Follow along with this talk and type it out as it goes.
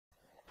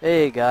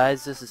Hey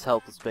guys, this is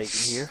Helpless Bacon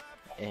here,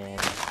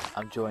 and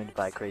I'm joined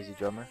by Crazy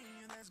Drummer.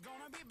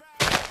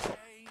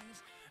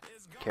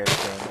 Care to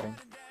say anything?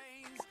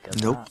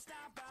 Guess Nope.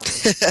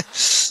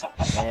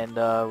 not. And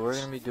we're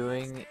gonna be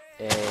doing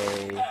a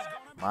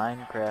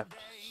Minecraft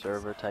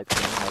server type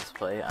game let's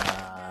play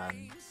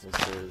on.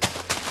 This is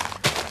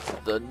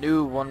the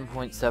new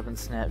 1.7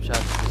 snapshot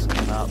that just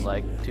came out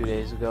like 2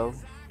 days ago.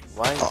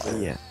 Why is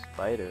there a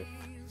spider?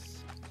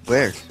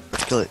 Where?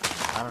 Let's kill it.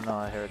 I don't know,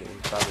 I heard it was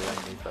probably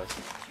underneath us.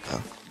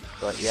 Oh.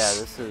 But yeah,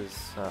 this is,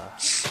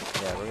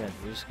 yeah, we're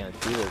just gonna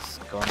do this,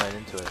 going right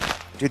into it.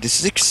 Dude, this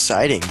is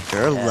exciting.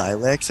 There are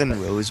lilacs and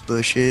rose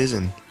bushes,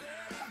 and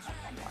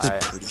this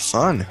is pretty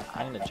fun.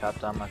 I'm gonna chop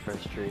down my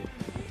first tree.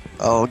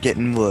 Oh,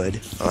 getting wood.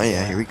 Oh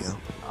yeah, here we go.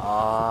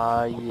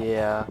 Aw,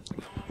 yeah.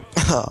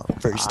 Oh,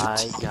 first I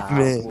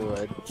achievement. got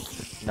wood.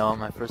 No,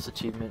 my first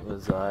achievement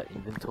was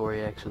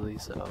inventory actually,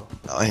 so.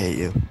 Oh, I hate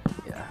you.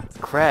 Yeah.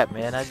 Crap,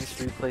 man, I just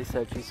replaced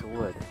that piece of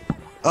wood.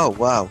 Oh,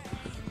 wow.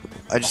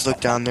 I just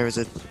looked down, there was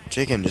a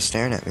chicken just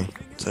staring at me.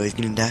 So he's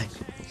gonna die.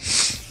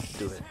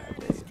 Do it, I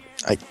dare you.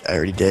 I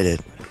already did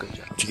it. Good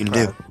job. What you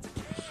gonna do?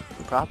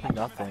 Probably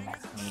nothing. I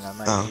mean, I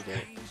might need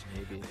it,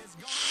 maybe.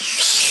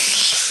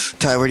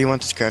 Ty, where do you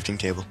want this crafting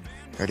table?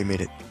 I already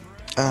made it.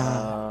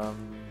 Well,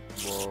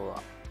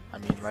 I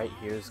mean, right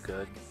here is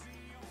good.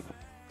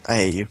 I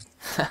hate you.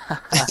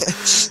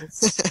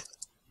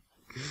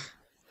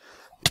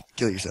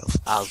 Kill yourself.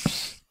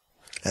 Ouch.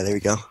 There we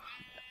go.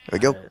 There we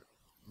go.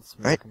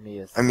 Right.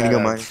 I'm gonna go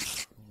mine.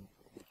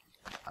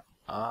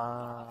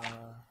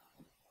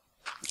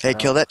 Hey,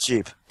 kill that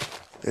sheep.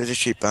 There's a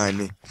sheep behind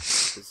me.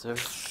 Is there?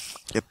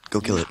 Yep,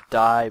 go kill it.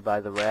 Die by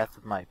the wrath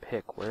of my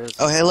pick. Where is it?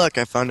 Oh, hey, look,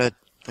 I found a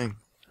thing.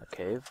 A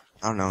cave?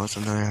 I don't know,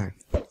 something.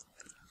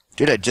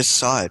 Dude, I just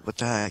saw it. What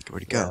the heck?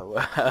 Where'd it go?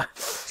 Yeah,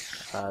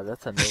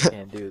 that's a no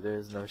can do.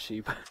 There's no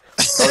sheep.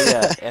 Oh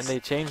yeah, and they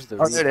changed the.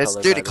 Oh, there it is.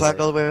 Dude, it climbed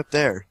all the way up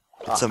there.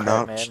 It's a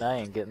mountain. Man, I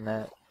ain't getting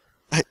that.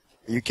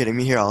 Are you kidding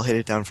me? Here, I'll hit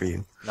it down for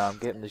you. No, I'm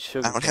getting the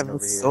sugar. I don't have a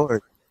over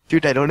sword.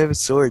 Dude, I don't have a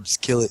sword.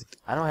 Just kill it.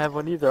 I don't have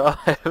one either. All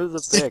I have is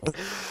a pick.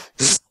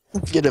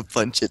 I'm gonna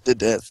punch it to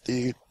death,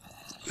 dude.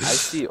 I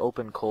see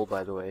open coal,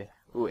 by the way.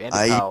 Ooh, and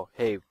a cow.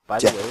 Hey, by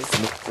the way,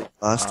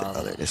 lost it.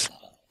 Oh, there it is.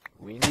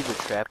 We need to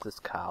trap this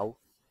cow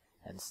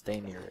and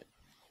stay near it.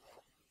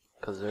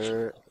 Cause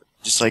they're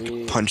just like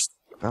punch.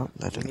 Oh,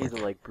 that didn't We need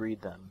work. to like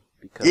breed them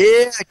because.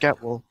 Yeah, I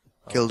got wool.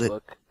 Killed it.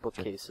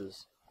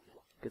 Bookcases.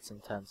 Gets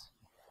intense.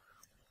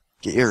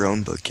 Get your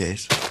own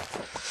bookcase.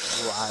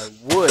 Well, I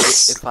would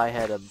if I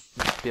had a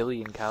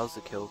billion cows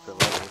to kill for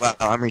leather. Wow,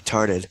 I'm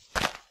retarded.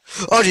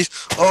 Oh jeez.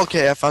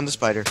 Okay, I found the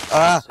spider.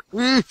 Ah.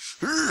 Die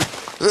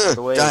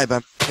by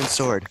my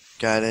sword.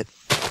 Got it.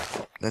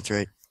 That's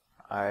right.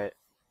 Alright.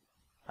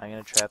 I'm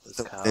gonna trap this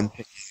cow. And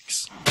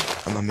pickaxe.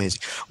 I'm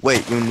amazing.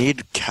 Wait, you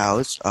need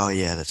cows? Oh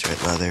yeah, that's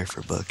right. Leather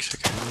for books.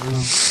 Okay.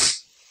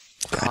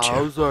 Gotcha.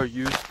 Cows are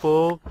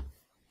useful.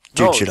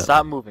 Dude, no, shut up.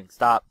 stop moving.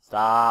 Stop.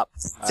 Stop.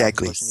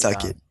 Exactly.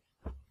 Suck it.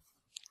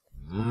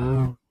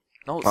 No,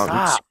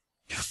 stop.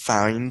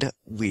 Find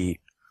wheat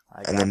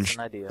and then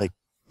like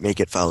make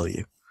it follow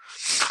you.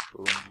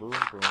 Boom, boom,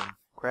 boom.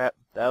 Crap.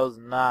 That was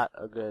not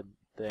a good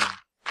thing.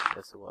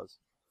 Yes, it was.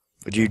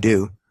 What'd you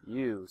do?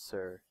 You,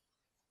 sir.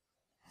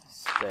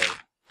 Stay.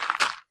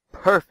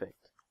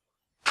 Perfect.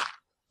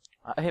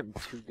 I am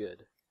too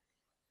good.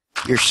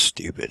 You're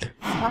stupid.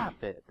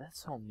 Stop it. That's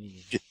so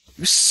mean.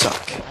 You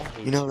suck.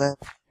 You know that?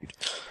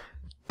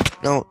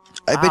 No,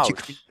 I bet you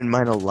couldn't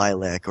mine a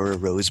lilac or a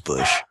rose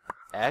bush.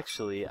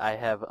 Actually, I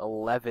have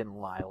 11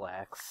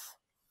 lilacs.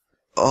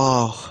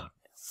 Oh.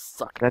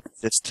 Suck.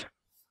 That's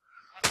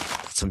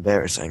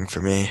embarrassing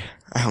for me.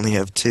 I only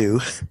have 2.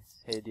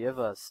 Hey, do you have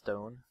a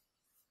stone?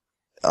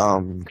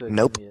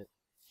 Nope.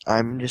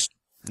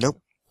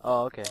 Nope.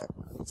 Oh, okay.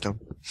 Stone.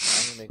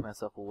 I'm gonna make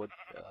myself a wood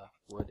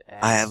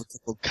axe. I have a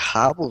couple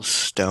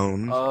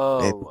cobblestone.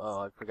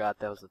 Oh, I forgot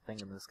that was a thing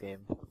in this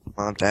game.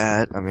 Want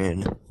that? I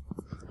mean, yeah,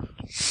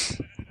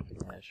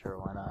 sure,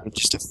 why not?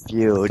 just a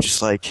few,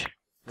 just like you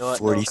know what?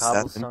 47. No,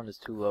 cobblestone is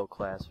too low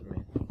class for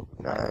me.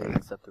 I don't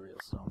accept the real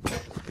stone.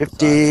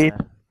 50. So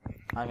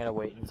I'm gonna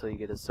wait until you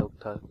get a silk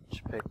touch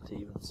pick to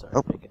even start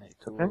making any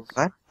tools.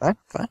 Okay, fine.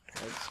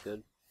 That's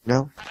good.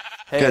 No.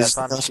 Hey, I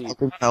found a sheep.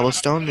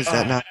 Cobblestone, is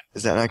that not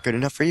good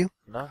enough for you?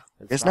 No,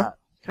 it's not.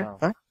 No.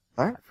 Fine.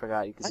 Alright. I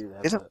forgot you could do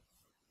that, but,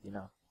 you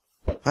know.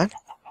 Fine.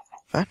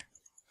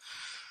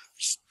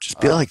 Just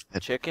be like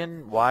that.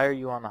 Chicken, why are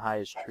you on the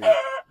highest tree?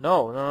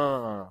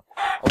 No.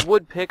 A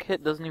wood pick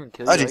hit doesn't even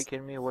kill you. Are you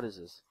kidding me? What is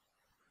this?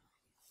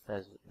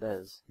 That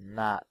is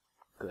not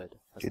good.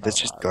 Dude, that's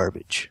just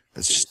garbage.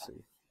 That's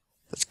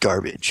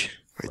garbage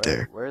right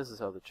there. Where is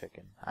this other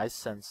chicken? I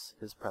sense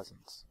his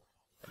presence,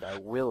 and I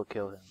will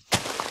kill him.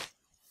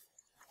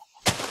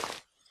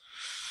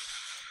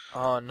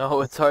 Oh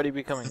no, it's already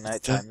becoming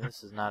nighttime.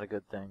 This is not a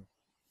good thing.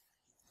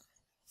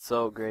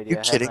 So, Grady,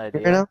 I have an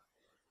idea. Right now?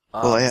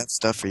 Well, I have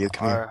stuff for you.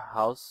 Come here. Our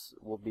house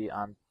will be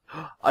on...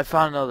 I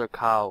found another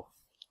cow.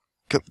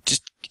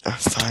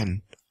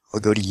 Fine. I'll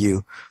go to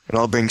you, and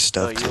I'll bring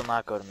stuff. No, you will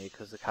not go to me,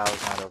 because the cow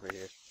is not over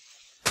here.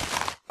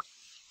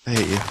 I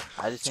hate you.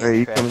 I just Sorry, are need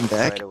you to coming this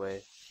back? right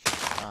away.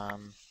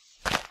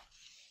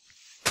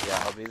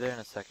 Yeah, I'll be there in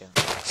a second.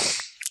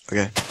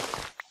 Okay.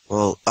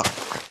 Well,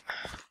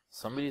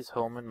 Somebody's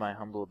home in my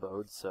humble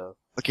abode, so.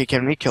 okay,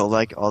 can we kill,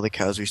 like, all the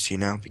cows we see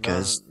now?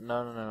 Because...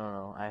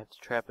 No. I have to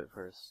trap it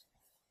first.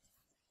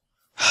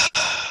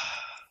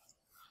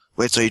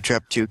 Wait, so you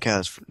trapped 2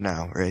 cows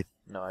now, right?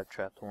 No, I've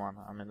trapped one.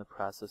 I'm in the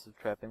process of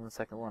trapping the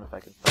second one if I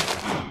can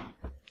find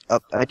it. Oh,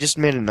 I just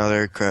made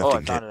another crafting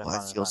found it, table. I I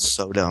found it, feel I found it.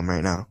 so dumb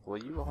right now. Well,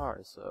 you are,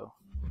 so.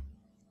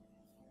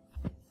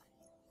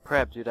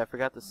 Crap, dude, I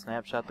forgot to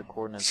snapshot the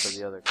coordinates of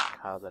the other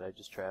cow that I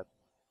just trapped.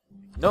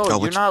 No,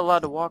 Oh, you're not allowed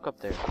to walk up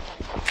there.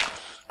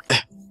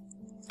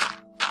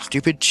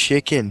 Stupid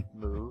chicken.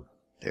 Move.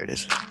 There it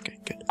is. Okay,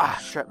 good. Ah,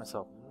 trapped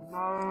myself.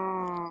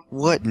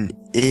 What an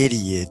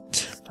idiot.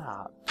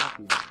 Stop. Don't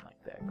be mean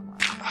like that. Come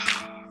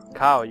on.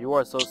 Cow, you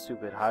are so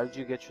stupid. How did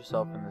you get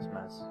yourself in this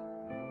mess?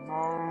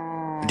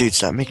 Dude,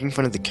 stop making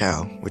fun of the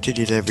cow. What did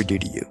it ever do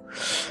to you?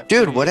 That's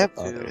Dude, three, whatever.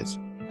 two. Oh, there it is.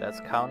 That's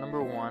cow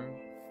number 1.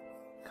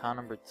 Cow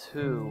number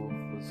 2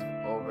 was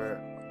over.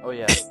 Oh,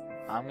 yeah.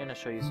 I'm going to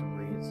show you some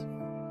reeds.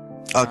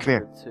 Oh, come here.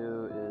 Number 2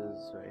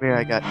 is right Come here,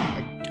 I got...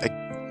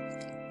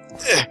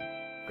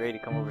 Grady,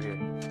 come over here.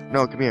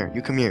 No, come here.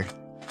 You come here.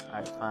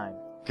 Alright, fine.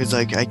 Because,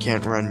 like, I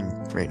can't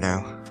run right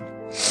now.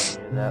 Oh,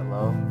 you're that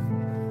low?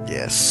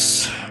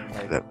 Yes. I'm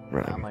like, That I'm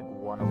running. like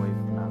 1 away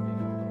from not being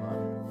able to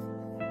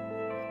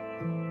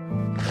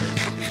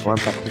run. Well,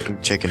 I'm not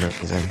cooking chicken or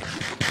anything.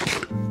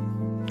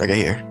 Okay,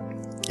 here.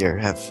 Here,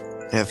 have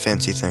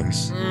fancy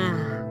things.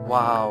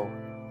 Wow.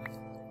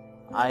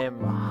 I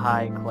am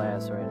high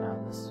class right now.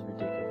 This is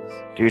ridiculous.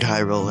 Dude,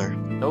 high roller.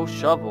 No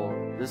shovel.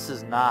 This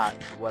is not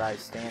what I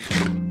stand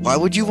for. Why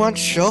would you want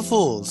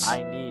shovels?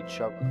 I need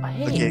shovel.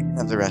 Hey! Okay,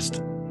 have the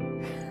rest.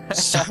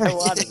 I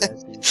wanted that,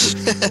 dude.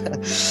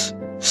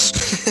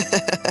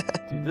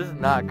 Dude, this is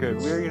not good.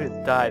 We're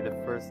gonna die the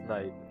first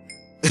night.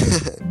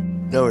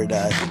 No, we're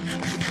not.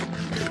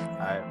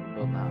 Alright, we're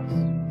building a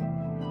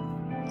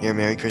house. Here,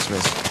 Merry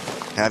Christmas.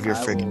 Have your I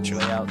frickin' will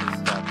children. lay out the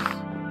steps.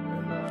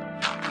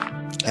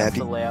 That's Happy?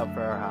 the layout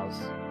for our house.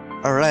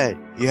 Alright,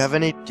 do you have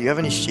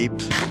any sheep?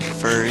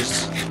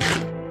 Furs?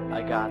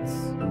 I got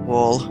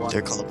Wool? one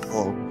They're called piece.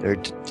 wool.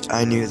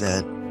 I knew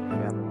that. I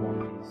got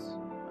one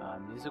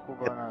piece. Music will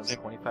go down to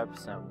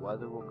 25%.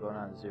 Weather will go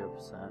down to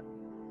 0%.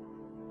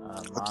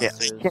 Okay, I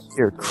Monsters can't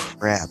hear will throw at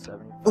crap.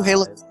 75. Oh, hey,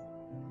 look.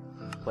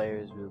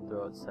 Players will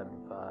throw at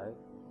 75.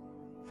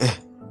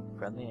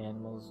 Friendly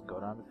animals go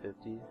down to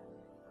 50.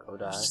 Go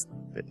die.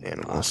 Stupid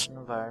animals. Awesome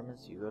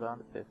environments, you go down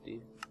to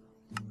 50.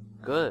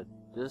 Good.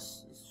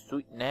 This is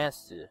sweet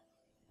nasty.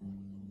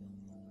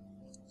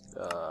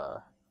 I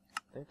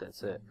think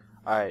that's it.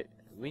 Alright,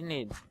 we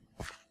need...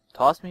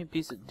 Toss me a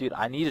piece of... Dude,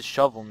 I need a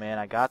shovel, man.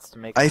 I got to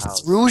make a I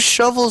house. threw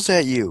shovels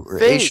at you. Or a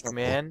Fake, shovel.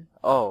 man.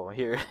 Oh,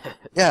 here.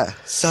 Yeah,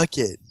 suck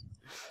it.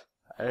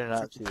 I did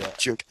not see that.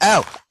 Jerk.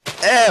 Ow!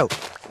 Ow!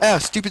 Ow!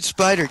 Stupid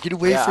spider, get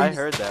away Yeah, from I me.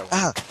 heard that one.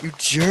 Ah, you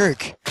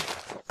jerk.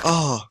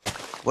 Oh,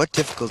 what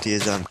difficulty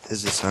is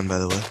this on, by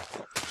the way?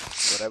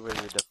 Whatever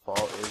the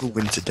default is.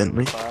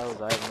 Coincidentally.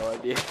 Files, I have no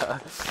idea.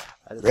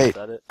 I just Great.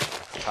 said it.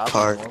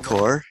 Probably normal.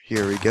 Hardcore.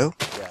 Here we go.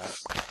 Yeah.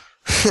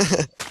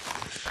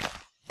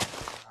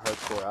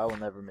 Hardcore. I will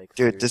never make.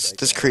 Dude, series this like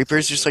this that.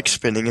 creeper's just like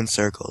spinning in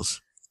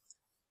circles.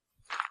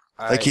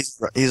 Alright, Like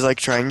he's like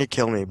trying to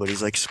kill me, but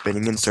he's like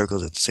spinning in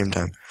circles at the same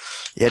time.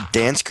 Yeah,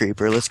 dance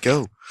creeper, let's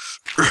go.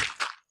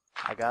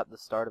 I got the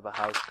start of a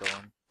house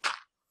going.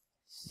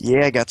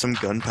 Yeah, I got some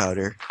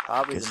gunpowder.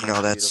 Probably the Because, most you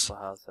know, that's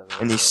beautiful house I've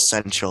ever an built.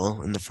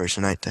 essential in the first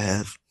night to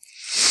have.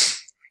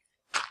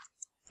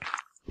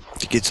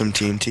 To get some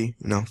TNT,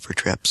 you know, for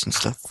traps and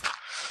stuff.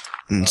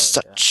 And Oh,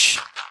 such.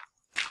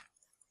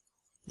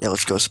 Yeah,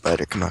 let's go,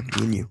 spider. Come on,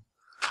 me and you.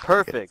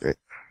 Perfect. Great.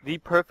 The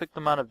perfect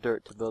amount of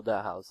dirt to build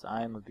that house.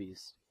 I am a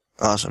beast.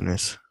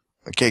 Awesomeness.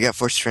 Okay, I got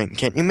 4 string.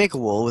 Can't you make a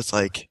wool with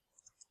like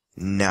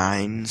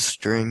 9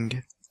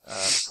 string?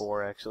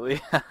 4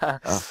 actually.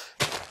 Oh.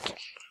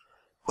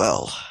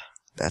 Well,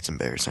 that's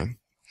embarrassing.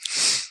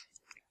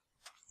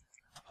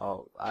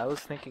 Oh, I was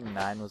thinking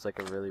 9 was like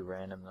a really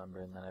random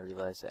number, and then I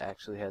realized it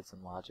actually had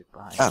some logic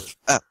behind Ow, it.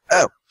 ow,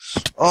 ow.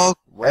 Oh,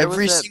 Where was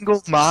every that-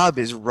 single mob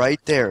is right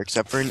there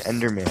except for an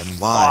Enderman.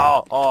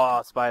 Why?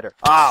 Oh, spider.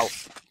 Ow!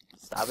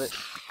 Stop it.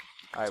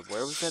 Alright,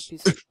 where was that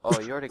piece of... Oh,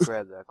 you already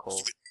grabbed that coal.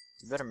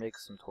 You better make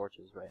some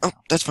torches right Oh, now.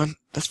 that's fun.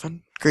 That's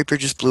fun. Creeper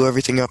just blew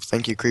everything up.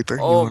 Thank you, Creeper.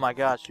 Oh You my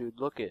gosh, dude,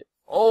 look it.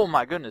 Oh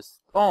my goodness.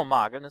 Oh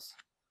my goodness.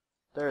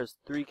 There's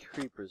 3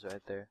 creepers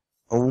right there.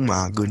 Oh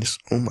my goodness.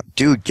 Oh my.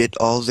 Dude, get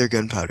all of their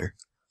gunpowder.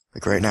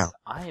 Like right now.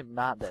 I am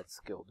not that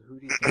skilled. Who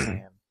do you think I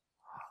am?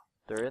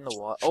 They're in the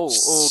water.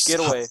 Oh, get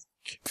away.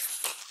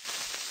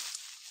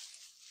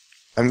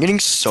 I'm getting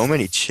so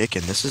many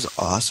chicken. This is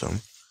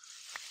awesome.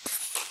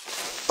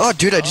 Oh,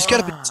 dude, I just got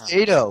a Ah.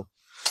 potato.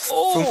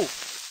 Oh!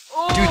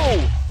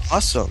 Oh!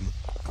 Awesome.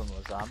 From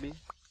a zombie?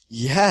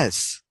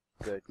 Yes.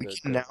 Good, We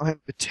good, can good. now have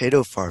a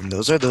potato farm.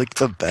 Those are like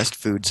the best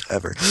foods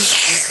ever.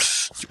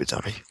 Stupid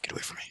zombie. Get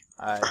away from me.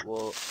 Alright,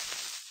 well...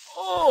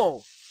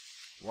 Oh!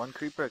 One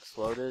creeper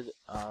exploded,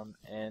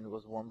 and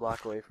was 1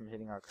 block away from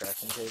hitting our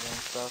crafting table and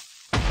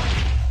stuff.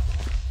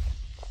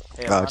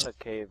 Hey, I found a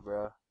cave,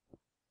 bro.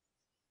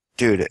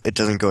 Dude, it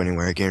doesn't go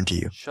anywhere, I guarantee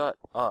you. Shut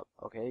up,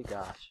 okay?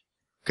 Gosh.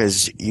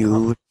 Because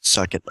you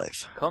suck at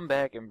life. Come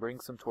back and bring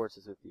some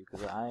torches with you,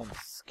 because I am I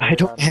scared.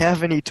 don't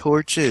have any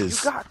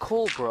torches. You got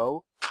coal,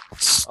 bro.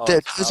 Oh,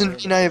 That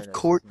doesn't mean I have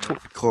core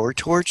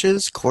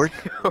torches? Core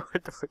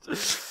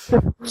torches.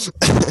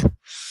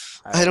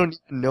 I don't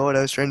even know what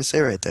I was trying to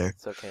say right there.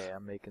 It's okay,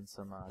 I'm making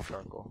some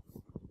charcoal.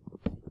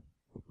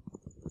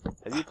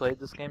 Have you played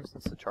this game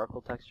since the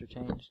charcoal texture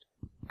changed?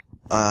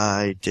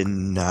 I did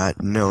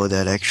not know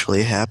that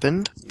actually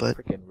happened, but...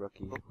 Freaking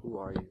rookie, who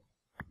are you?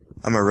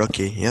 I'm a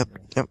rookie, yep.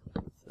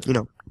 You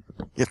know.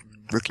 Yep,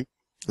 rookie,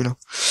 you know.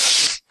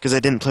 Because I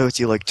didn't play with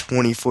you like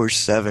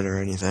 24/7 or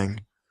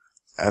anything.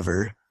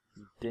 Ever.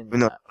 Didn't. Even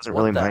though it wasn't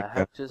really What the Minecraft.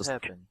 heck just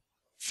happened?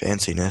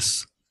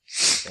 Fanciness.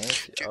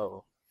 Fancy?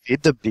 Oh.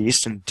 Feed the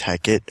Beast and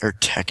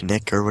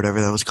Technic or whatever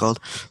that was called.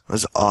 It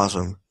was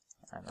awesome.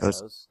 I know,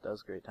 that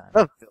was a great time.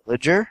 A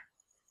villager?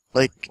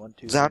 Like, 1,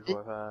 2, 3, zombie?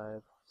 4,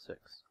 5, 6.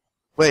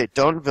 Wait,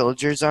 don't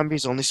villager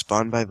zombies only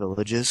spawn by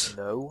villages?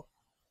 No.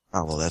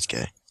 Oh, well, that's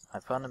gay. I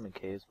found them in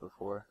caves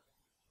before.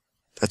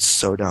 That's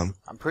so dumb.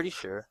 I'm pretty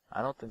sure.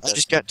 I don't think I that's...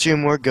 just got 2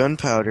 more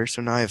gunpowder,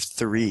 so now I have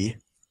 3.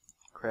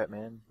 Crap,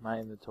 man. My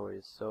inventory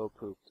is so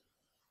pooped.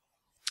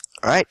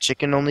 Alright,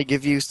 chicken only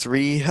give you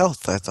 3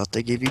 health. I thought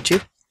they gave you 2.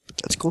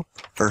 That's cool.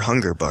 Or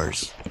hunger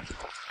bars.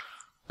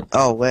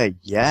 Oh, wait.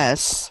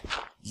 Yes.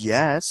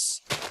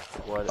 Yes.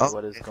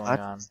 What is going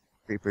on?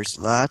 Creepers.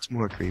 Lots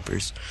more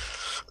creepers.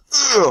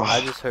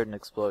 I just heard an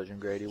explosion,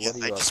 Grady. What are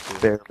you I up just to?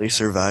 barely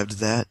survived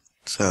that,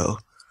 so...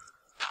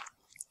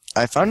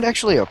 I found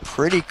actually a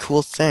pretty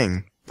cool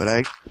thing, but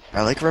I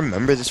like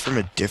remember this from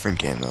a different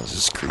game that was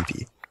just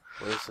creepy.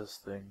 What is this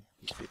thing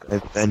you speak of?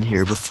 I've been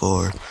here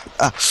before.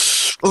 Ah!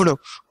 Oh no!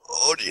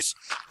 Oddies!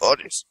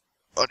 Oddies!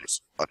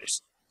 Oddies!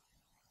 Oddies!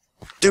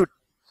 Dude!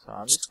 So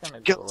I'm just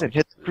gonna Skeleton,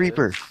 hit the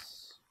creeper!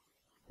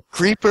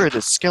 Creeper!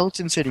 The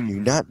skeleton's hitting you,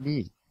 not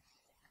me!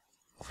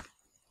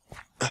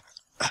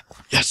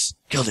 Yes!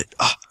 Killed it!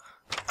 Ah!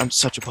 I'm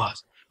such a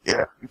boss!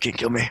 Yeah, you can't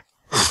kill me!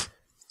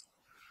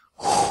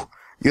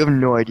 You have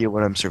no idea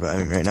what I'm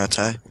surviving right now,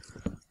 Ty.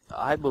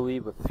 I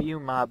believe a few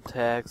mob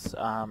attacks.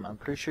 I'm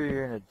pretty sure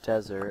you're in a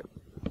desert.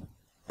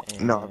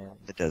 No, I'm in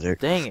the desert.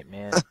 Dang it,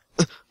 man.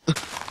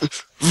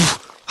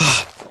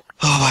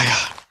 Oh my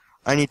god.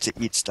 I need to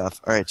eat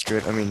stuff. Alright, screw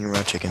it. I'm eating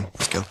raw chicken.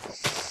 Let's go.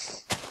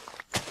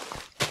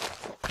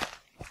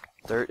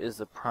 Dirt is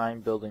the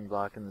prime building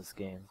block in this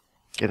game.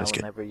 Yeah, I that's will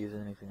good. never use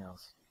anything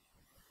else.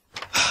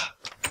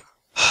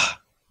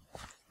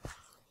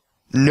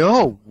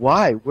 No!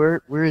 Why?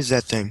 Where is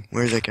that thing?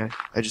 Where is that guy?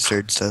 I just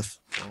heard stuff.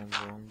 Boom,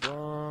 boom,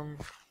 boom.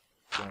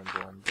 Boom,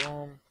 boom,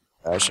 boom.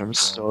 Gosh, I'm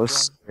so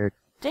scared.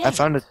 Dang I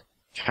found a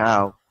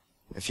cow.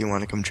 If you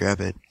want to come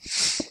trap it.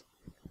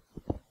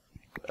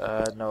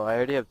 No, I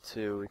already have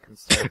 2. We can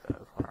start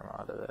a farm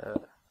out of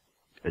that.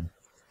 Good.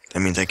 That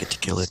means I get to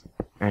kill it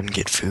and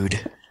get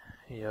food.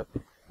 Yep.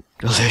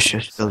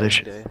 Delicious, Exciting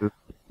delicious day. food.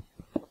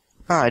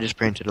 Oh, I just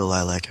planted a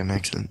lilac on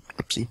accident.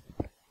 Oopsie.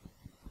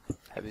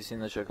 Have you seen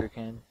the sugar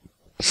cane?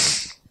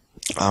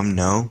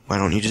 No. Why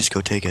don't you just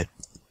go take it?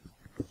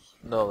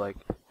 No, like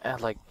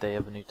they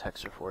have a new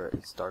texture for it.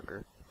 It's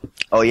darker.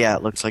 Oh yeah,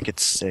 it looks like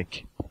it's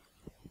sick.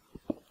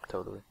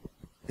 Totally.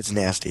 It's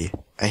nasty.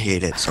 I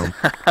hate it so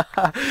much.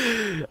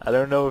 I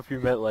don't know if you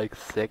meant like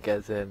sick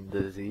as in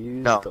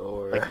diseased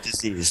or... like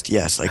diseased.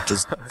 Yes, like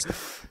diseased.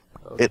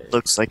 Okay. It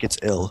looks like it's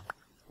ill.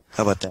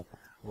 How about that?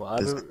 Well,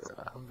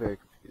 I'm very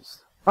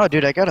confused. Oh,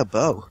 dude, I got a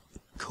bow.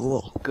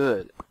 Cool.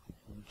 Good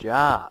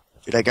job.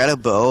 Dude, I got a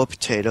bow, a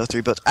potato,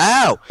 3 bows.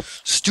 Ow!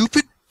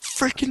 Stupid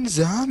frickin'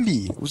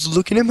 zombie! I was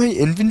looking at my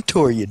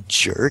inventory, you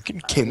jerk,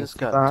 and I came just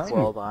got behind.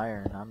 12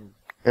 iron.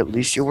 At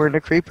least you weren't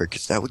a creeper,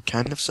 because that would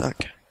kind of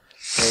suck.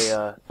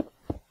 Hey,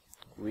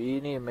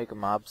 we need to make a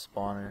mob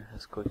spawner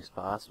as quick as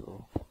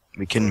possible.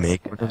 We can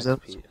make one of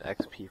those?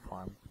 XP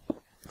farm.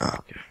 Oh,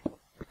 okay.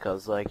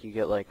 Because, like, you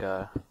get, like,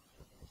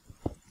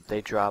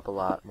 they drop a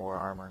lot more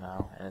armor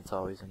now, and it's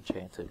always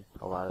enchanted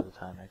a lot of the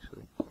time,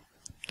 actually.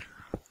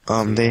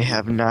 They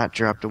have not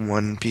dropped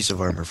 1 piece of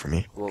armor for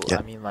me. Well, yet.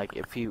 I mean, like,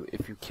 if you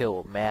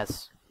kill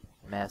mass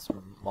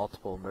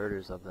multiple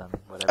murders of them,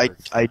 whatever.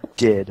 I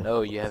did.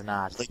 No, you have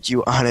not. Like,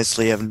 you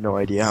honestly have no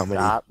idea how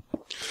many.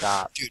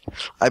 Stop. Dude,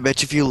 I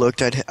bet if you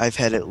looked, I've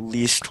had at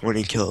least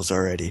 20 kills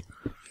already.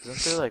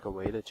 Isn't there, like, a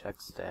way to check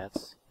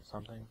stats?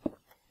 Something?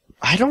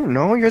 I don't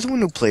know. You're the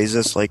one who plays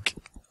this like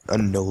a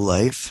no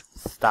life.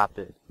 Stop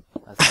it.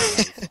 That's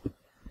not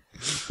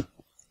nice.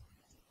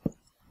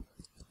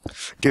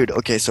 Dude,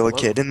 okay, so a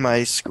kid in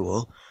my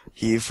school,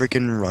 he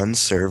freaking runs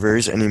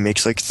servers and he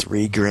makes like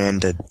 $3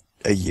 grand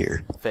a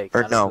year. Fake.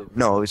 Or no,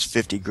 it was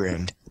 50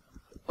 grand.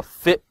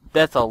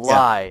 That's a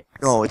lie.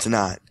 No, it's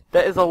not.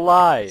 That is a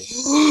lie.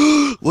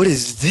 What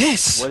is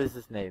this? What is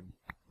his name?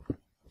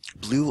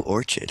 Blue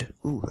Orchid.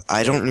 Ooh,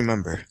 I don't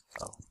remember.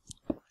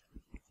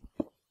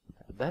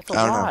 That's a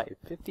I don't know. lie.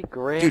 50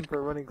 grand Dude,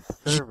 for running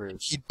He,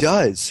 servers. he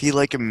does. He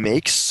like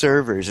makes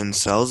servers and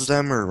sells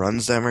them or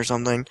runs them or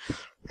something,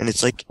 and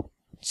it's like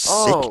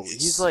Oh,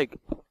 sickness.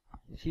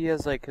 he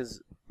has like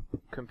his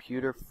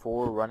computer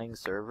for running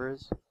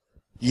servers.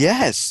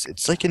 Yes,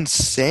 it's like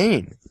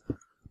insane.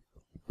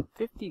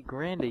 50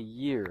 grand a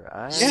year.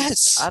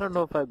 Yes, I don't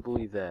know if I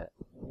believe that.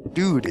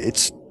 dude,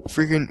 it's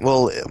freaking.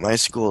 Well, my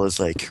school is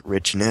like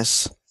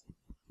richness,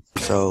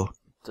 so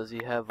Does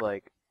he have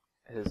like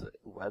his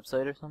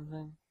website or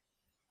something?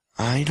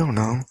 I don't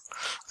know.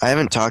 I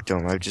haven't talked to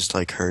him. I've just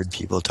like heard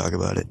people talk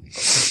about it.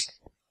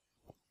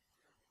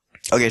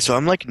 Okay, so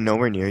I'm like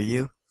nowhere near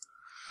you.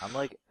 I'm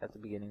like at the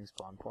beginning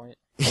spawn point.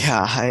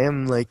 Yeah, I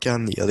am like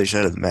on the other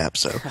side of the map,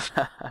 so.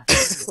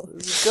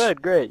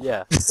 Good, great,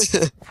 yeah.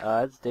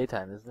 It's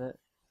daytime, isn't it?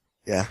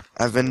 Yeah,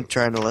 I've been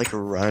trying to like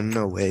run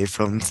away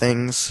from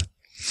things.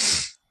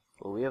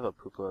 Well, we have a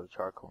poop load of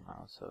charcoal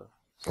now, so.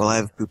 Well, I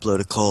have a poop load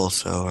of coal,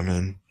 so I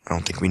mean, I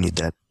don't think we need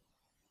that.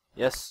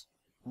 Yes,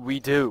 we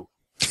do.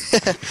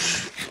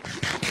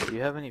 Do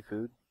you have any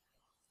food?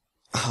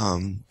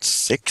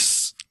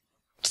 6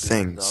 Because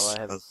things. all I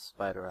have is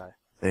spider eye.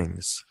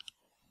 Things.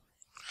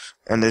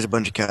 And there's a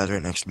bunch of cows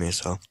right next to me,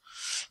 so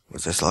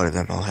once I slaughter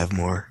them, I'll have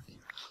more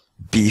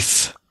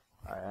beef.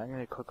 Alright, I'm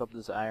gonna cook up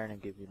this iron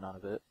and give you none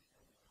of it.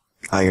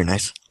 Oh, you're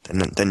nice.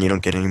 Then you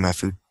don't get any of my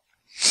food.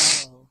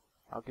 Oh,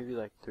 I'll give you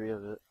like 3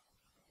 of it.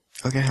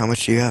 Okay, how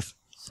much do you have?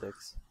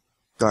 6.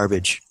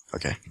 Garbage.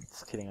 Okay.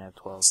 Just kidding, I have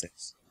 12.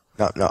 6.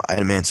 No, I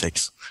demand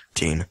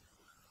 16.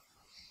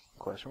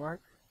 Question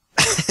mark?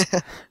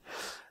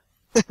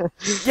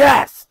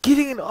 Yes!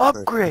 Getting an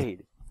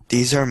upgrade!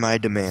 These are my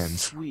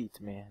demands. Sweet,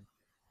 man.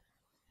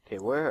 Okay,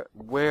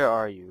 where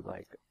are you?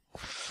 Like,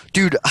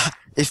 Dude,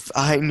 if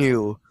I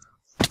knew,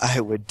 I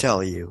would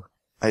tell you.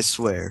 I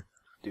swear.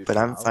 dude, But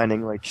I'm how-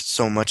 finding like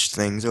so much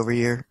things over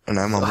here, and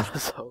I'm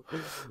almost so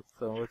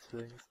much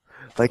things.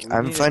 like We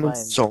I'm need to finding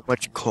find- so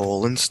much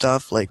coal and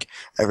stuff. Like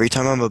every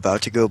time I'm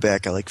about to go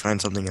back, I like find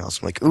something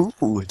else. I'm like,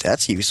 ooh,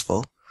 that's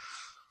useful.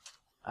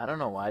 I don't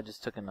know why I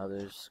just took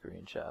another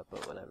screenshot,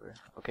 but whatever.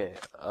 Okay,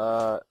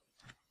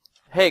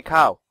 hey,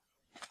 cow!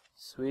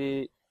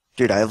 Sweet.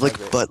 Dude, I have like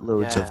Leather.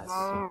 buttloads Yes.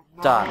 of.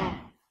 Stop.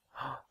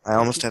 I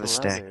almost 50 have a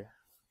stack leather.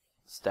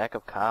 Stack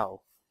of cow.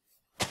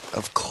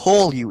 of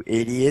coal, you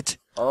idiot.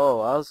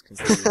 Oh, I was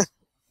confused.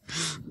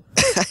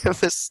 I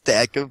have a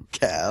stack of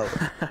cow.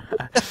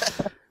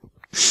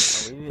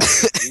 We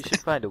should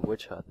find a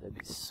witch hut. That'd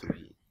be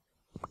sweet.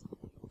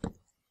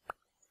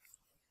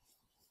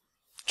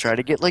 Try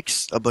to get like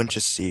a bunch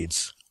of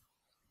seeds.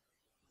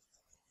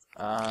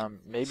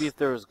 Maybe if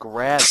there was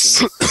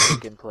grass in this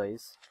freaking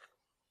place.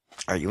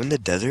 Are you in the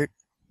desert?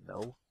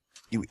 No.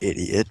 You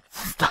idiot.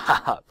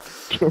 Stop.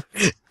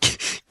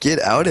 Get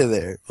out of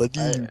there. What do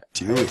you I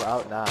do? am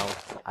out now.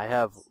 I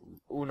have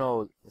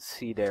uno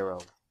seed arrow.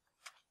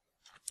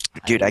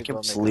 Dude, need I to go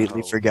make a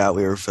completely hoe. forgot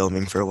we were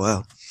filming for a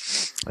while.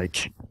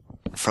 Like,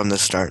 from the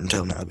start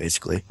until now,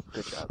 basically.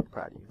 Good job.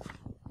 Proud of you.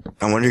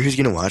 I wonder who's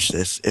gonna watch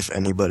this, if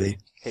anybody.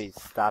 Hey,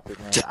 stop it,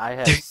 man. I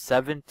have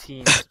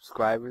 17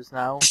 subscribers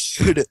now.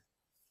 Dude,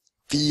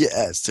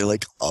 BS. They're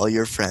like all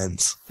your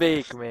friends.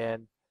 Fake,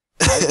 man.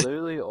 I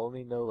literally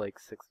only know like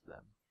 6 of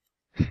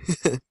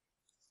them.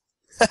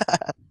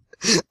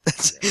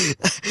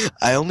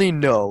 I only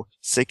know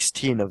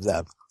 16 of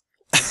them.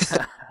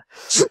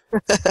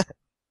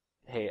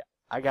 Hey,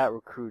 I got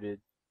recruited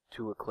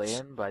to a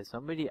clan by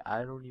somebody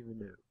I don't even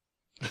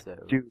know. So,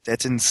 Dude,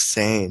 that's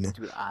insane.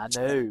 dude, I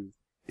know.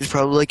 He's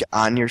probably like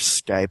on your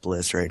Skype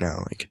list right now.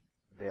 Like,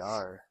 They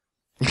are.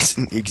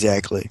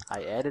 exactly.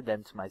 I added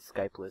them to my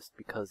Skype list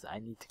because I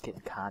need to get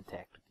in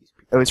contact with these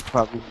It people. was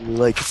probably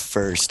like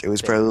first. It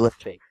was Fake, probably like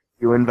fake.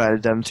 you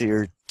invited them to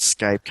your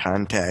Skype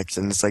contacts,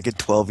 and it's like a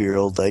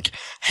 12-year-old like,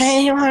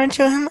 hey, you want to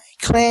join my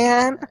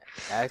clan?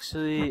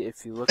 Actually,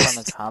 if you look on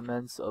the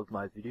comments of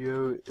my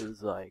video, it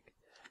was like,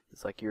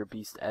 it's like you're a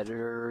beast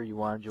editor, you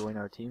want to join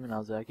our team, and I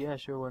was like, yeah,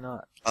 sure, why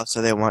not? Oh,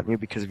 so they want you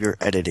because of your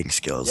editing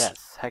skills.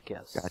 Yes, heck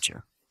yes.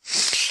 Gotcha.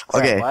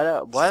 Alright, Okay. why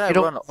did I I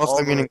don't run know if all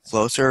I'm the getting way?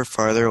 closer or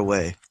farther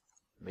away.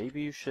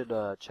 Maybe you should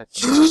check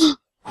the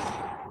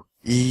map.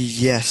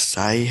 Yes,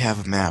 I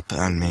have a map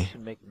on You me.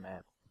 should make a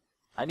map.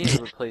 I need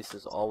to replace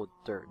this all with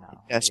dirt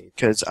now. Yes, I hate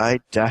because I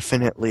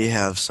definitely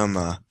have some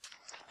red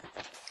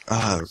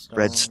stone,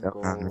 stuff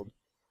on me. gold.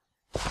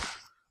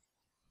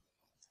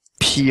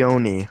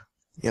 Peony.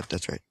 Yep,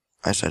 that's right.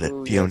 I said it.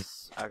 Ooh, Peony.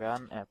 yes, I got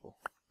an apple.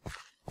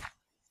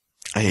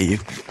 I hate you.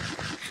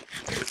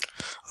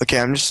 Okay,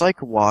 I'm just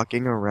like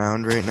walking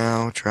around right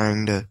now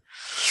trying to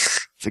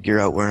figure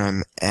out where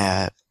I'm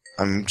at.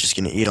 I'm just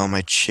gonna eat all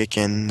my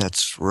chicken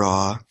that's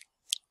raw.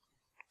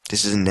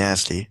 This is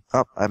nasty.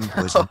 Oh, I'm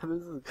poisoned.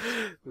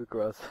 This is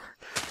gross.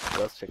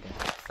 Gross chicken.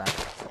 It's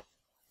not-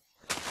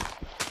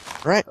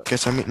 Right,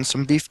 guess I'm eating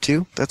some beef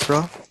too. That's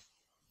raw.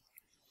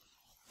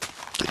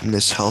 Getting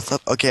this health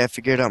up. Okay, I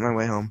figured out my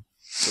way home.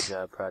 Good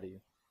job, proud of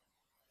you.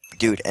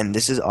 Dude, and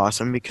this is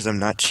awesome because I'm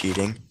not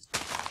cheating.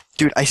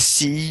 Dude, I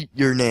see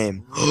your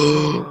name.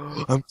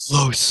 I'm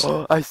close.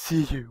 Oh, I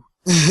see you.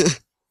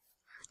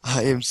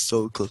 I am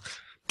so close.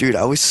 Dude,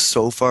 I was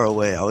so far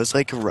away. I was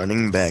like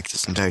running back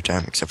this entire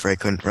time, except for I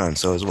couldn't run,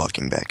 so I was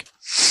walking back.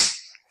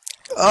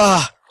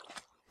 Ah!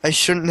 I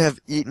shouldn't have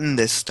eaten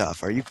this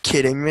stuff. Are you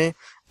kidding me?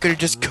 Could have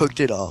just cooked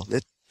it all.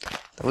 That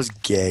was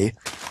gay.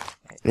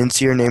 I didn't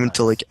see your name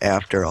until like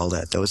after all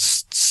that. That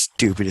was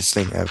stupidest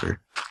thing ever.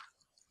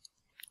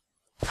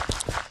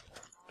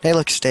 Hey,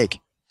 look, steak.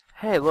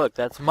 Hey, look,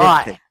 that's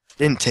mine.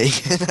 Didn't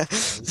take it.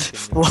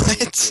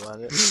 What?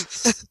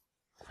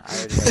 I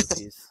already have a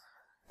piece.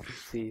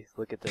 See,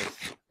 look at this.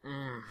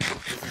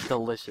 This is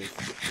delicious.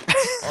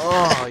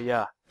 Oh,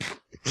 yeah.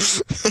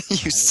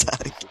 You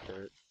suck.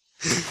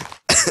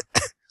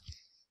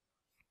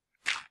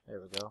 There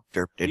we go.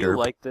 Derp Do you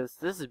like this?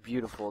 This is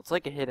beautiful. It's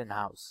like a hidden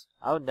house.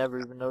 I would never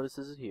even notice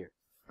this is here.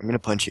 I'm gonna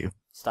punch you.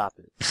 Stop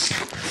it.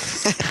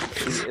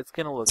 See, it's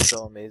gonna look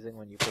so amazing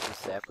when you put the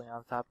sapling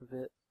on top of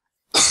it.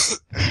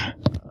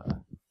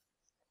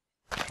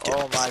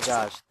 Oh my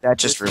gosh. That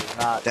just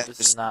this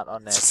is not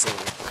unnatural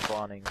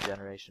spawning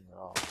generation at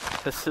all.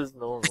 This is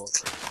normal.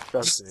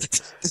 Trust me.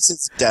 This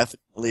is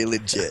definitely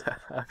legit.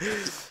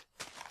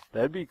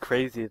 That'd be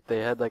crazy if they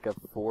had like a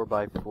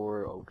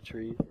 4x4 oak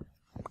tree.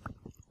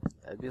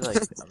 That'd be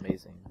like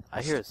amazing.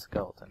 I hear a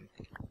skeleton.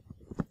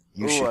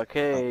 You Ooh, should a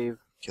cave.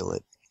 kill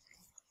it.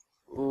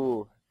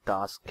 Ooh,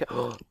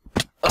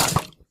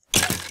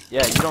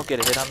 yeah, you don't get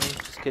a hit on me.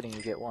 Just kidding,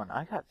 you get one.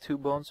 I got 2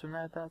 bones from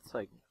that. That's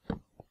like,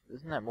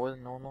 isn't that more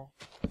than normal?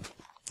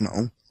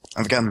 No,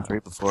 I've gotten 3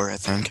 before, I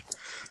think.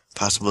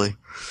 Possibly.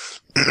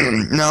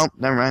 No,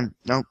 never mind.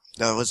 No,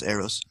 that was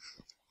arrows.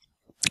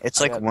 It's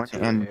like 1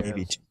 and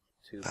maybe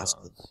 2.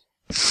 Possibly.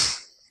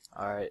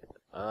 Alright,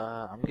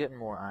 I'm getting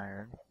more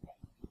iron.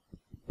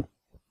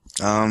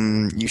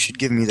 You should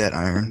give me that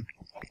iron.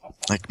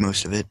 Like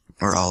most of it,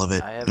 or all of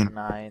it. I have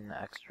 9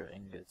 extra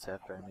ingots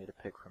after I made a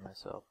pick for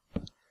myself.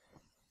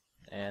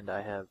 And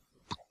I have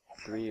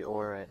 3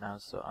 ore right now,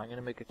 so I'm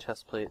gonna make a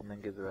chest plate and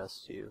then give the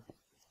rest to you.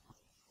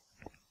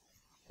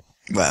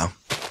 Wow.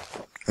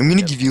 I'm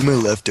gonna give you my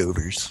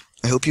leftovers.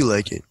 I hope you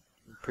like it.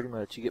 Pretty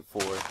much, you get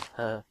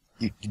 4.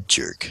 You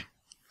jerk.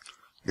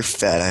 You're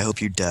fat, I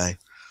hope you die.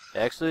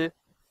 Actually,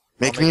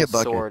 make I'll me make a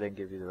bucket. Sword and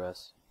give you the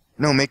rest.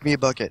 No, make me a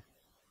bucket.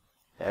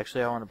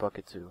 Actually, I want a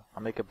bucket too.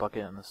 I'll make a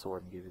bucket and a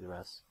sword and give you the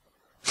rest.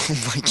 Oh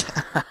my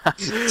god.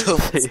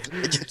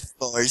 Don't get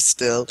far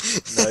still.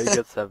 No, you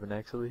got 7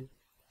 actually.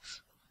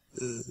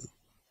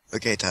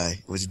 Okay,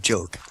 Ty, it was a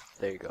joke.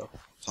 There you go.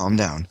 Calm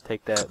down.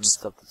 Take that and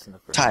stuff that's in the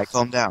fridge. Ty,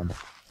 calm down.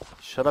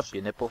 Shut up,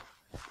 you nipple.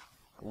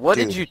 What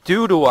did you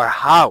do to our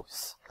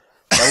house?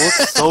 That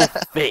looks so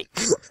fake.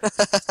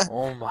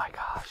 Oh my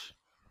gosh.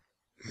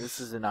 This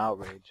is an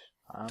outrage.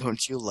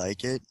 Don't you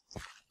like it?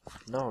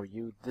 No,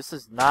 this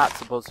is not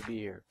supposed to be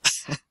here.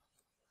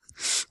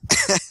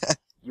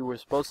 You were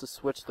supposed to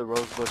switch the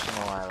rose bush and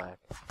the lilac.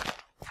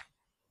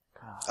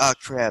 Gosh. Oh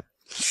crap.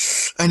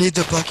 I need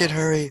the bucket,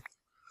 hurry.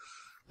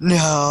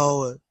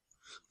 No.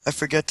 I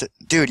forget to...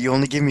 Dude, you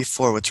only gave me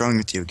 4. What's wrong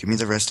with you? Give me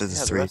the rest of the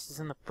 3. The rest is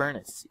in the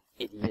furnace,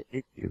 you idiot. I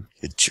hate you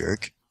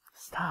jerk.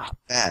 Stop.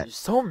 Bad. You're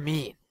so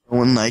mean. No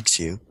one likes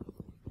you.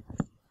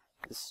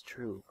 This is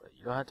true, but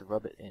you don't have to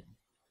rub it in.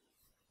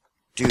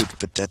 Dude,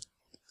 but that...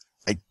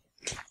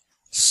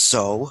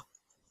 So?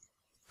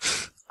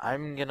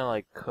 I'm gonna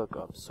like cook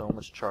up so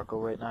much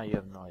charcoal right now, you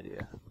have no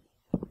idea.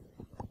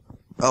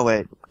 Oh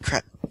wait,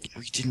 crap.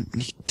 We didn't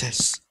need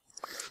this.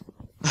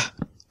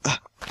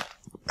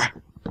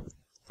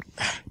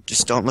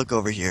 Just don't look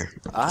over here.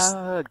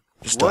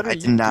 Just don't. I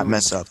did not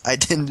mess up. I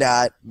did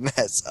not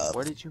mess up.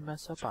 What did you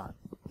mess up on?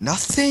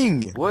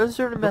 Nothing. What is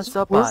there to mess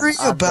up on? Don't worry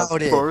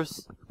about it.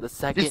 The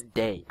second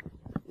day.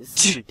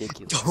 This is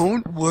ridiculous.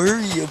 Don't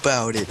worry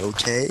about it,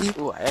 okay?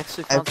 Ooh, I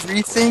actually found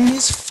everything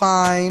is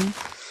fine.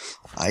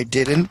 I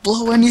didn't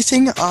blow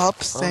anything up,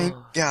 thank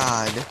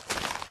God.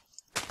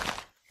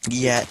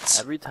 Yet.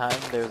 Every time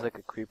there was like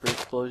a creeper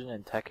explosion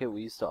in Tekkit,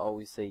 we used to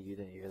always say you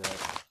didn't hear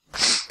that.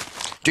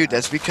 Dude,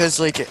 that's because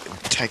like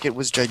Tekkit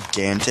was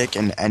gigantic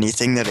and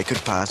anything that it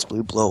could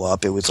possibly blow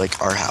up, it was like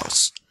our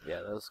house.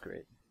 Yeah, that was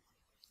great.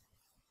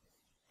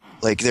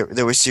 Like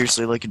there was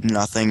seriously like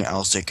nothing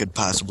else it could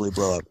possibly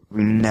blow up.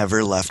 We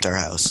never left our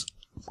house.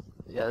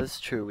 Yeah, that's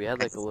true. We had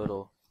like a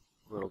little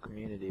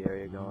community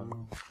area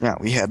going. Yeah,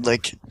 we had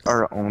like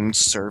our own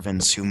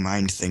servants who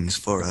mined things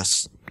for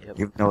us. Yep.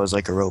 Even though it was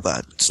like a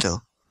robot,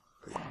 still.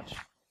 Pretty much.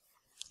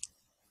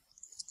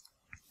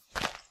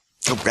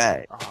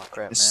 Alright. Oh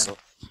crap, man.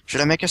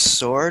 Should I make a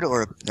sword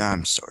or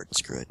a sword?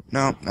 Screw it.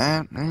 No,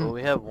 Well,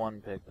 we have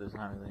 1 pick. There's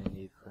not really a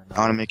need for another. I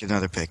want to make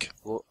another pick.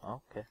 Well,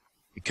 okay.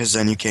 Because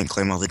then you can't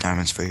claim all the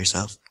diamonds for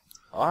yourself.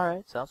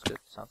 Alright, sounds good.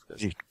 Sounds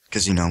good.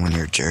 Because you know when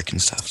you're a jerk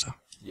and stuff, so.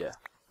 Yeah,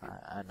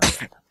 I know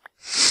that.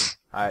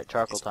 Alright,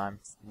 charcoal time.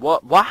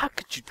 What? Why? How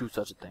could you do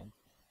such a thing?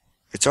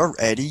 It's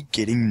already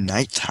getting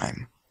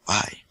nighttime.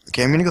 Why?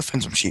 Okay, I'm gonna go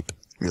find some sheep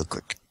real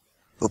quick.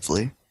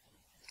 Hopefully.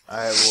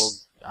 Alright, well,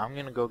 I'm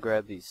gonna go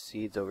grab these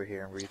seeds over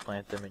here and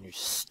replant them in your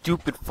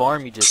stupid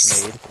farm you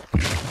just made.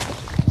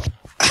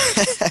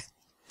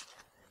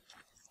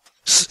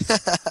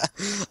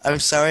 I'm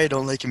sorry I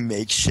don't like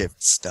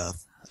makeshift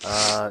stuff.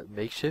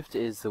 Makeshift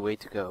is the way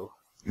to go.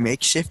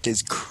 Makeshift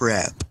is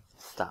crap.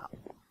 Stop.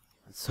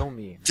 That's so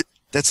mean.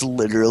 That's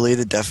literally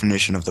the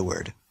definition of the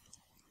word.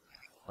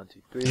 1,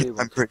 2, 3.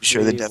 I'm pretty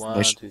sure the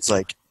definition is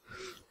like.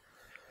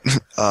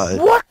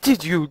 What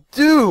did you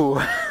do?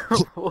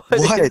 What?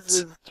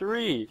 Is this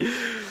tree?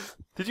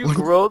 Did you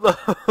grow those?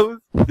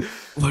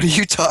 What are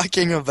you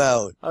talking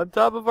about? On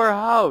top of our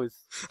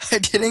house. I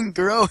didn't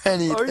grow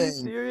anything. Are you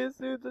serious,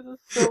 dude? This is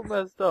so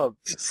messed up.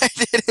 I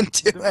didn't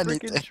do the anything.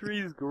 The freaking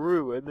trees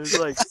grew, and there's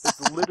like,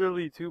 it's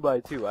literally 2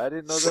 by 2. I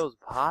didn't know that was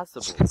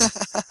possible.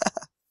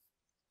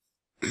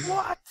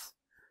 What?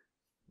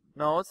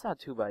 No, it's not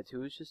 2 by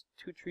 2. It's just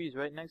 2 trees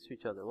right next to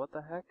each other. What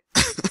the heck?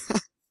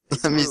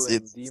 Let me see.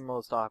 In the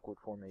most awkward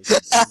formation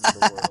in the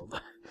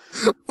world.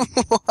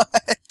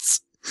 What?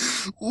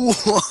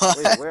 What?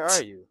 Wait, where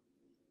are you?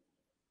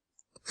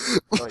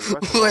 Oh,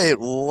 Wait,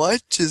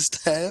 what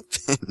just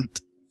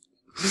happened?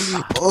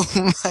 Oh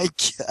my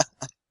god.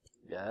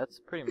 Yeah, that's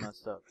pretty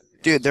messed up.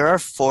 Dude, there are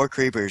 4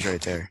 creepers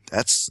right there.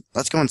 Let's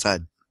go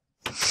inside.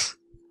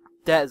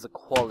 That is a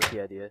quality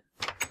idea.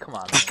 Come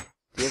on, man.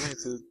 Do you have any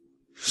food?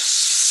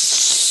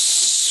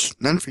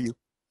 None for you.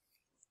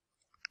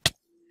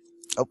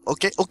 Oh,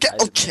 okay. Oh,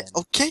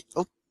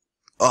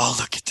 oh,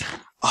 look at that.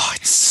 Oh,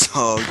 it's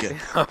so good.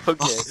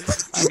 Okay,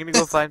 I'm gonna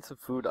go find some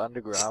food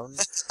underground.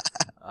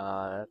 That's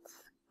a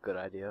good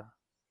idea.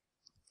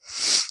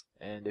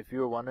 And if you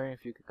were wondering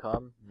if you could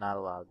come, not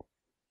allowed.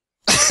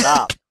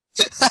 Stop!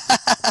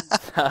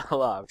 Not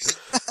allowed.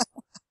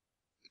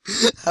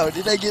 How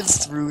did I get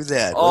through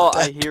that? Oh,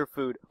 I hear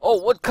food. Oh,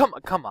 what? Come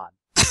on.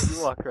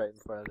 You walk right in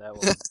front of that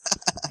one.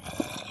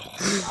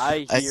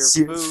 I hear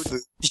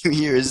food. You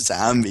hear a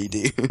zombie,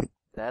 dude.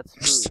 That's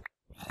food.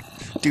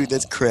 Dude,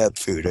 that's crap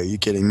food. Are you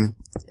kidding me?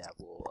 Yeah,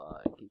 well,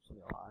 it keeps me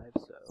alive,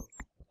 so.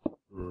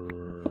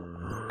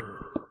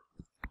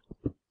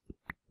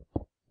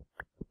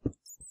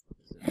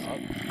 Is it up?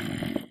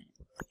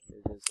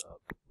 It is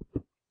up.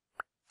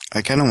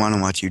 I kind of want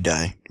to watch you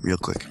die, real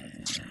quick.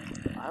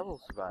 I will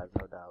survive,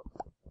 no doubt.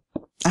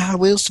 I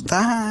will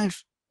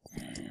survive.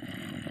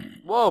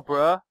 Whoa,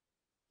 bruh.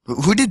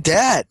 Who did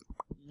that?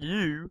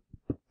 You.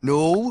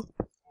 No.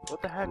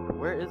 What the heck?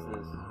 Where is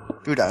this?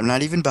 Dude, I'm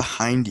not even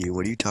behind you.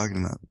 What are you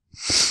talking about?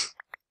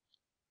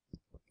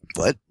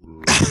 What?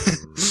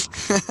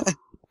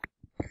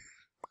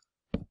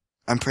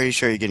 I'm pretty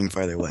sure you're getting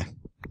farther away.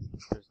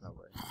 There's no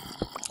way.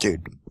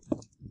 Dude,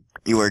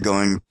 you are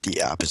going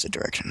the opposite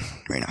direction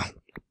right now.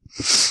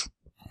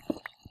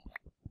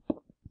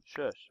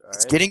 Shush, alright?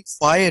 It's getting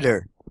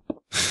quieter.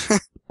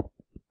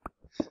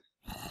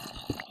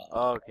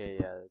 Okay,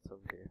 yeah, it's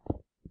over here.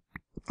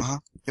 Uh-huh.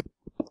 Yep.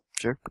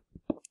 Sure.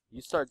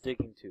 You start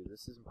digging too.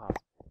 This is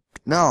impossible.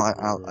 No,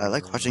 I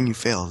like watching you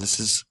fail. This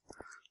is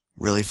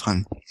really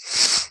fun.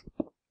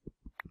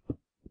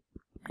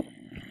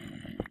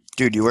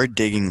 Dude, you are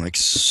digging like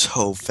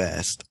so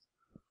fast.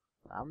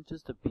 I'm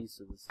just a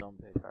piece of the stone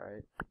pick,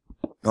 alright?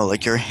 No,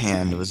 like your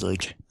hand was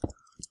like...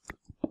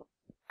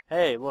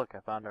 Hey, look, I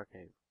found our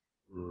cave.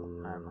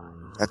 Never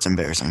mind. That's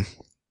embarrassing.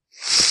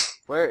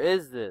 Where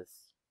is this?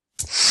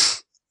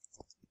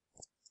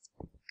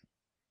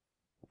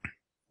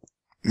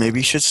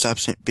 Maybe you should stop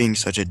being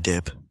such a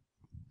dip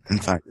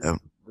and find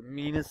out. The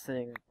meanest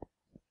thing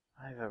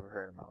I've ever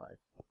heard in my life.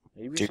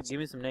 Maybe you should give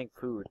me some dang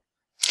food.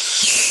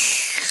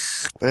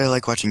 But I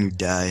like watching you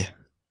die.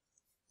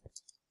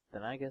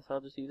 Then I guess I'll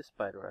just eat a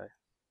spider eye.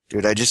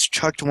 Dude, I just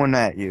chucked one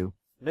at you.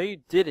 No, you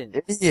didn't.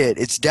 Idiot,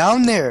 it's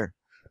down there.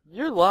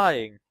 You're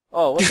lying.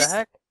 Oh, what the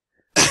heck?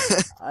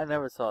 I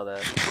never saw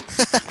that.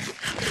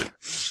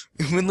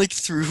 It went like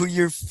through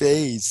your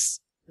face.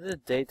 Is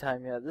it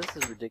daytime yet? This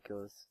is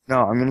ridiculous.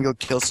 No, I'm gonna go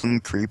kill some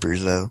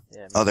creepers though.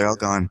 Yeah, oh, they're all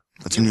gone.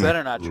 What's in you here?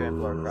 better not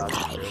trample our crops.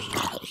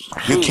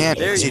 You Ooh, can't.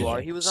 There you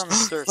are. He was on the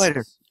surface.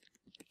 Spider.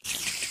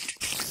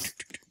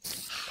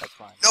 That's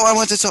fine. No, I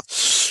want this up.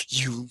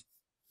 You.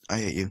 I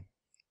hate you.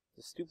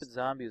 The stupid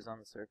zombie was on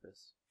the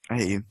surface. I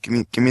hate you. Give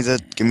me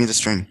the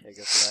string. Yeah,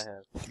 guess what I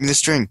have. Give me the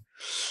string.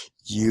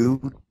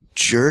 You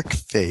jerk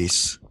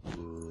face.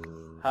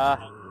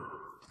 Ha.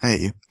 I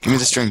hate you. Give me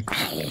the string.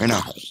 Right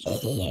now.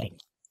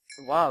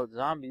 Wow,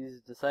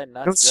 zombies decided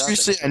not No, to drop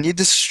seriously, anything. I need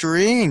the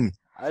string.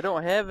 I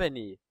don't have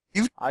any.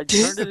 You I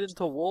did. turned it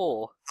into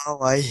wool. Oh,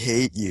 I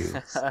hate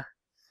you.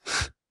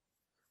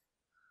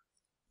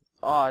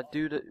 Aw,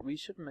 dude, we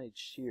should have made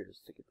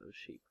shears to get those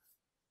sheep.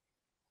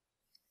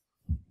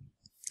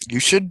 You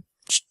should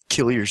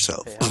kill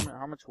yourself. Okay,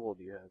 how much wool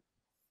do you have?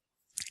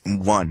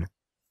 1.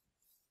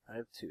 I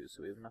have 2,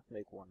 so we have enough to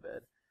make 1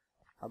 bed.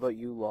 How about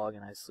you log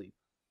and I sleep?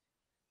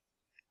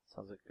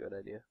 Sounds like a good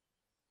idea.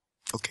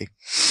 Okay.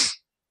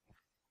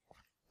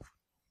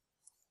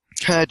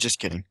 Just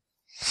kidding.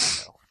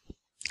 No.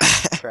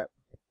 Crap.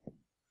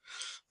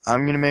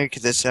 I'm gonna make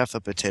this half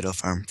a potato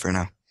farm for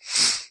now.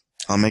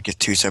 I'll make it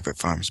 2 separate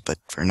farms, but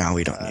for now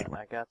we don't need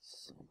one. I got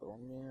some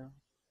bone meal.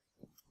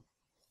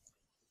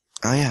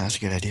 Oh yeah, that's a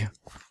good idea.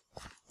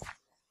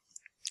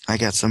 I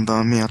got some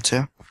bone meal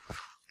too.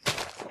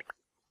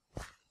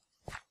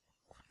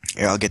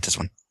 Here, I'll get this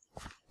one.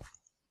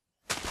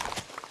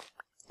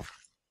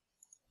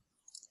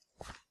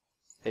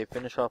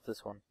 finish off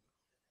this one.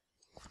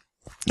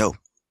 No.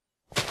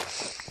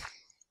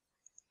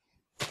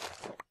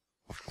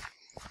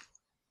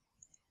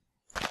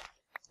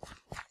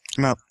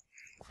 Come out.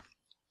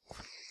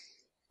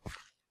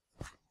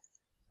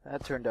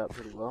 That turned out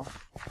pretty well.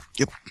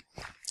 Yep.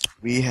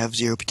 We have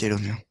 0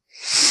 potatoes now.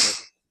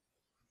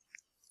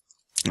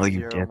 Oh, you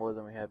 0 did. more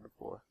than we had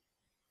before.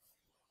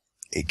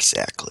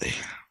 Exactly.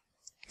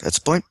 That's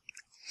the point.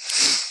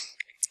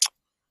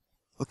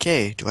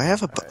 Okay, do I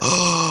have a bow?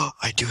 Oh,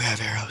 I do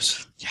have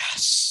arrows.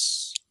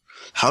 Yes.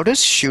 How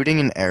does shooting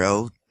an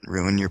arrow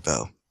ruin your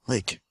bow?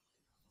 Like,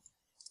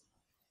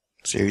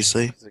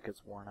 seriously? Because it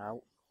gets worn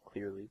out,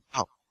 clearly.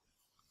 How?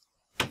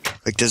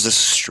 Like, does a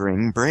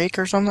string break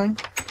or something?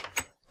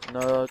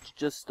 No, it's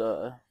just,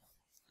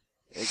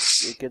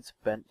 it gets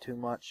bent too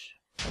much.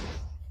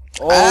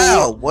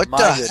 Ow! What my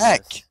the goodness.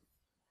 heck?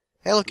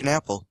 Hey, look, an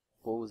apple.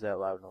 What was that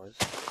loud noise?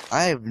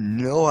 I have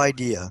no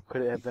idea.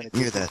 Could it have been a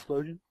Hear creeper that.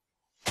 explosion?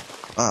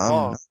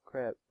 Oh,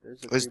 crap.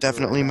 There's a It was creeper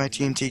definitely right my on the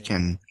TNT screen.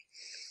 cannon.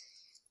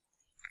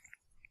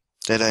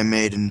 That I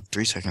made in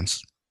 3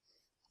 seconds.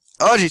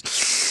 Oh, jeez.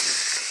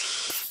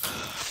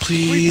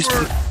 Please.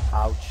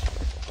 Ouch.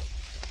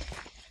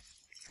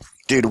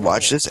 Dude,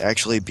 watch this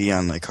actually be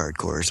on, like,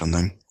 hardcore or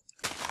something.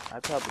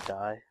 I'd probably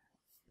die,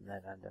 and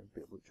then I'd never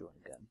be able to join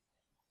again.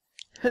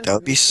 That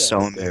would be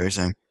so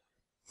embarrassing.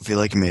 I feel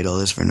like I made all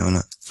this for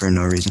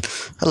no reason.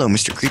 Hello,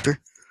 Mr. Creeper.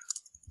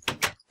 Come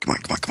on,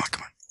 come on, come on,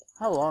 come on.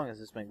 How long has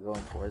this been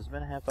going for? Has it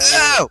been a half hour?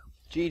 Ow!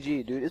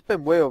 GG, dude. It's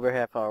been way over a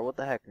half hour. What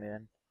the heck,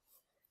 man?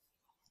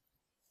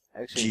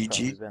 Actually, it's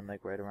probably GG? been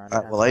like right around a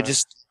half Well, hour. I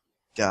just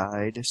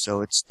died,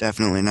 so it's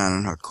definitely not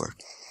on hardcore.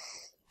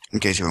 In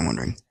case you were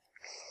wondering.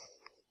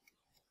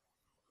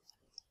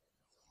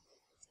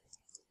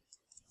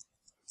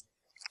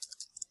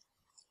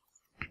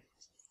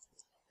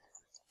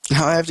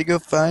 Now I have to go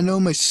find all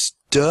my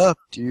stuff,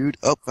 dude.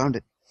 Oh, found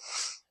it.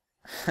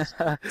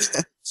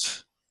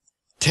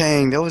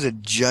 Dang, that was a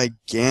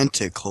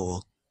gigantic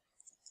hole.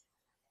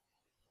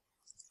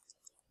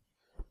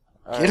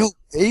 Get Alright,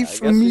 away I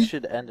from guess we me.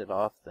 should end it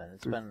off then.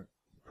 It's been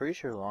pretty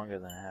sure longer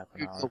than a half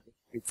an hour.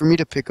 Wait for me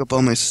to pick up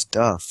all my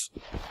stuff.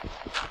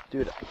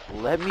 Dude,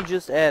 let me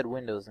just add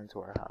windows into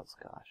our house,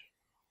 gosh.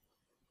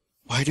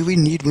 Why do we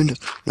need windows?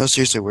 No,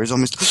 seriously, where's all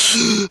my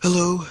stuff?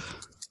 Hello,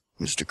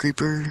 Mr.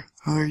 Creeper.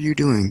 How are you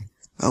doing?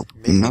 Oh,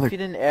 Maybe another. if you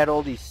didn't add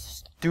all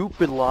these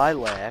stupid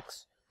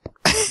lilacs,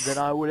 then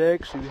I would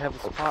actually have a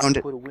spot Found to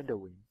it. put a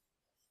window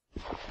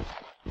in.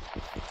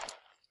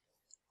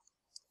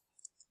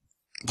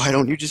 Why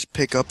don't you just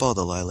pick up all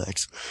the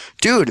lilacs?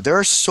 Dude, there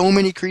are so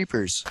many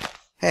creepers.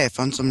 Hey, I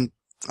found some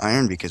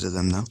iron because of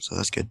them, though, so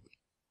that's good.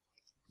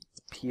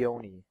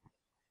 Peony.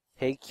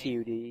 Hey,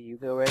 cutie, you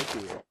go right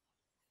here.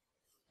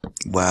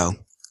 Wow.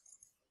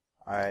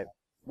 Alright,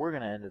 we're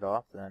gonna end it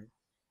off then.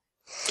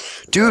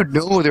 Dude,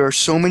 no, there are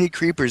so many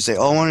creepers. They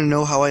all want to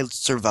know how I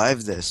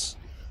survived this.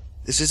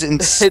 This is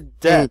insane.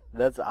 Death.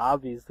 That's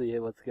obviously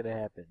what's gonna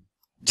happen.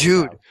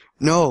 Dude, Wow.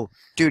 no.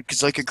 Dude,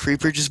 because like a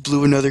creeper just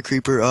blew another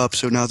creeper up,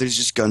 so now there's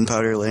just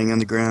gunpowder laying on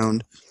the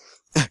ground.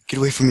 Get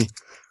away from me.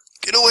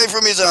 Get away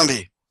from me,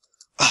 zombie.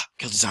 Ah,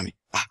 killed the zombie.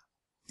 Ah,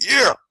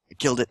 yeah. I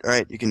killed it.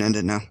 Alright, you can end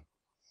it now.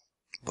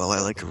 While I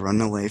like run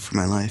away for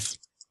my life.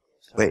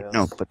 Sorry, Wait,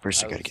 no, but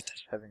first I gotta was get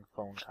this. having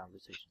phone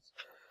conversations.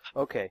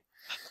 Okay.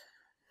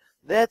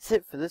 That's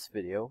it for this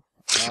video.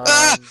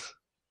 Ah!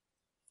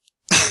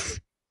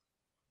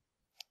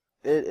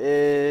 It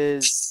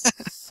is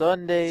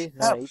Sunday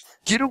night,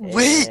 Get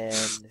away!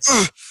 and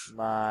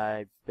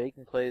my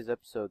Bacon Plays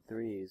episode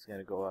 3 is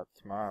gonna go up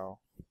tomorrow,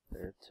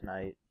 or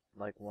tonight,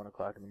 like 1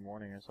 o'clock in the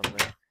morning or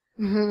something.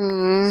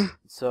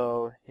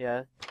 So,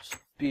 yeah, just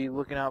be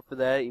looking out for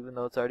that, even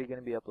though it's already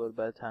gonna be uploaded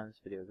by the time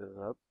this video goes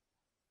up.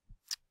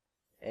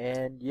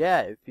 And yeah,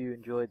 if you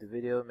enjoyed the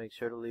video, make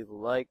sure to leave a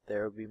like.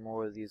 There will be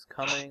more of these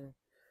coming.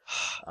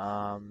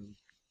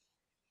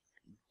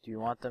 Do you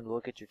want them to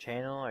look at your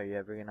channel? Are you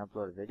ever gonna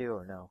upload a video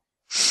or no?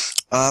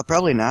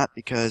 Probably not,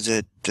 because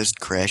it just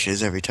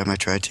crashes every time I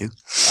try to.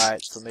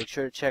 Alright, so make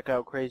sure to check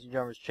out Crazy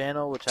Drummer's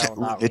channel, which I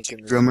will not link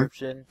in the Drummer.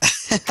 description.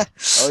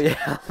 Oh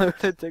yeah,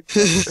 Lunatic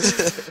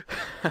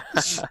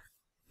Drummer.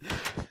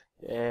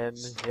 And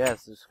yeah,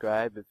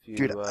 subscribe if you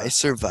Dude, I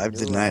survived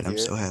the new night. around I'm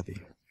here. so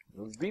happy.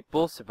 We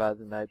both survived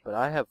the night, but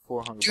I have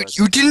 400 Dude, bucks.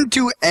 you didn't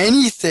do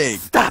anything!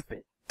 Stop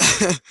it!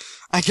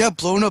 I got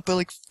blown up by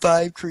like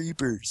 5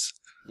 creepers.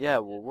 Yeah,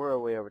 well, we're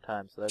way over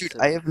time, so that's Dude, it.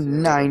 I have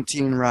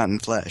 19 rotten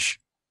flesh.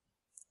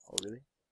 Oh, really?